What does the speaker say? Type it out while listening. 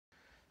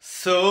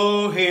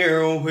So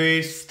here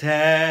we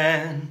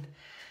stand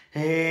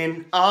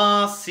in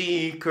our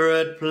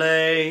secret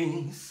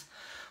place,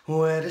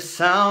 where the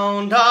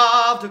sound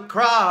of the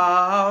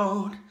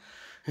crowd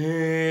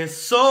is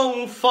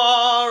so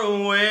far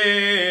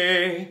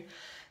away.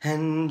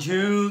 And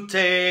you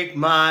take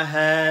my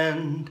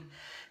hand,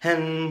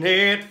 and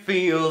it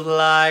feels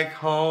like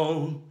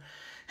home.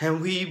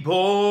 And we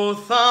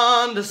both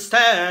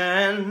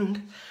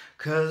understand,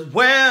 'cause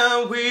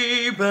where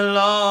we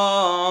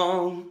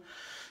belong.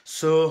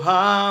 So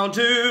how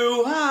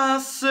do I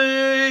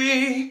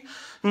say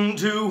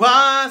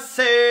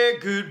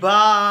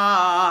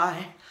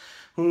goodbye?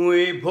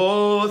 We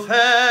both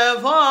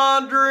have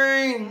our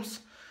dreams,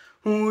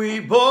 we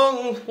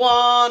both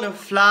wanna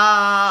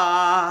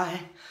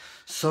fly.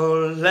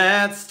 So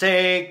let's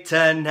take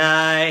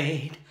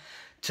tonight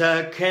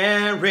to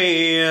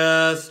carry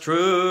us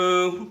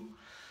through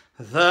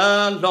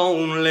the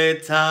lonely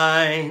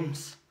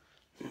times.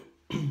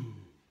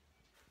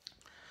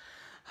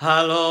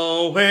 I'll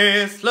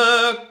always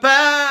look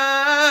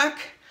back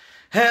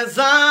as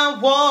I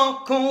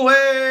walk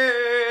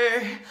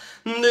away.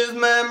 This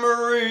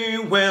memory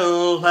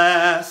will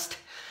last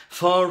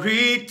for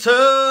eternity,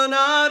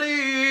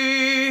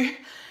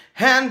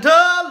 and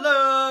the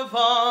love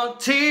of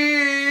tears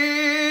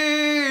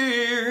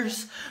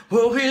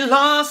will be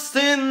lost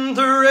in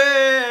the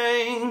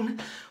rain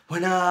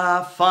when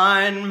I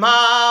find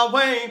my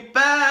way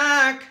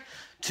back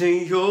to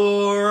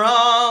your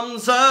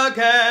arms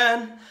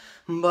again.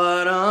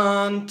 But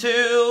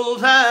until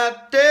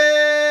that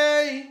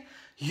day,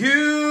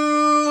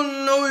 you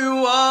know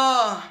you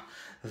are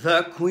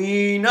the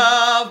queen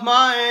of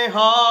my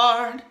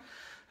heart,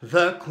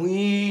 the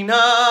queen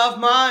of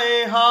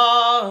my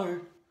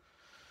heart.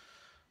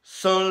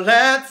 So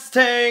let's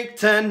take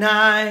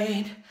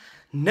tonight,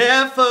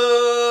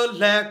 never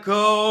let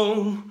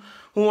go,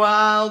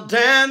 while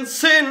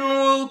dancing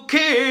we'll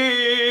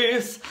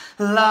kiss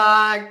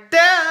like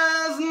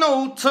there's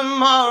no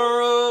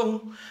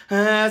tomorrow.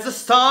 As the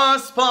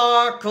stars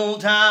sparkle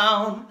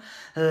down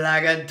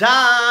like a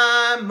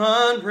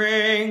diamond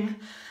ring,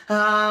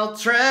 I'll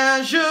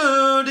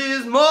treasure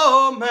this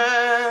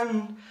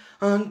moment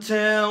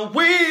until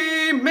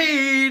we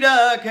meet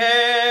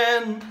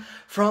again.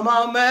 From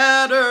no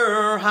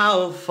matter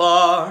how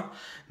far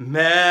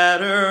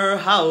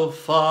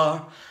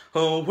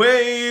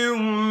away you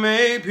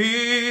may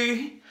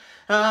be,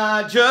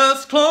 I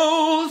just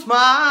close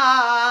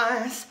my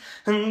eyes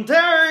and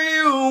there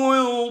you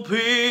will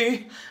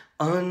be.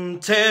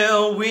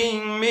 Until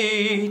we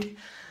meet,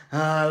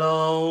 I'll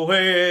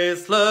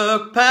always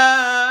look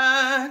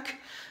back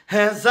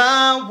as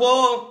I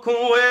walk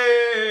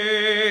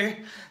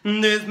away.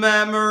 This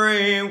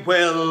memory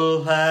will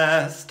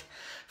last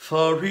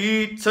for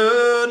eternity,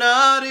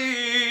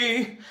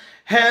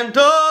 and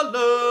the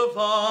love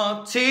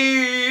of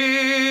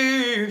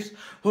tears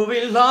will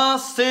be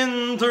lost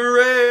in the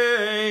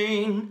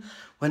rain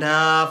when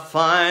I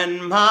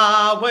find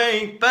my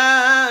way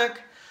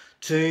back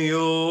to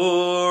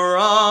your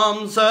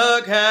arms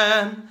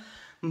again.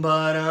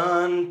 But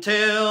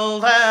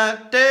until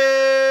that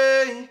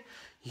day,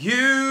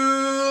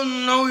 you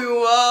know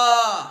you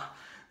are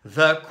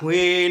the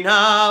queen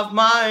of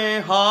my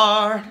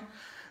heart,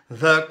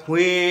 the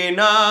queen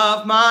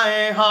of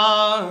my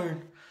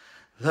heart,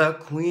 the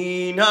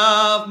queen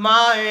of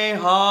my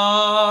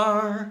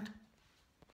heart.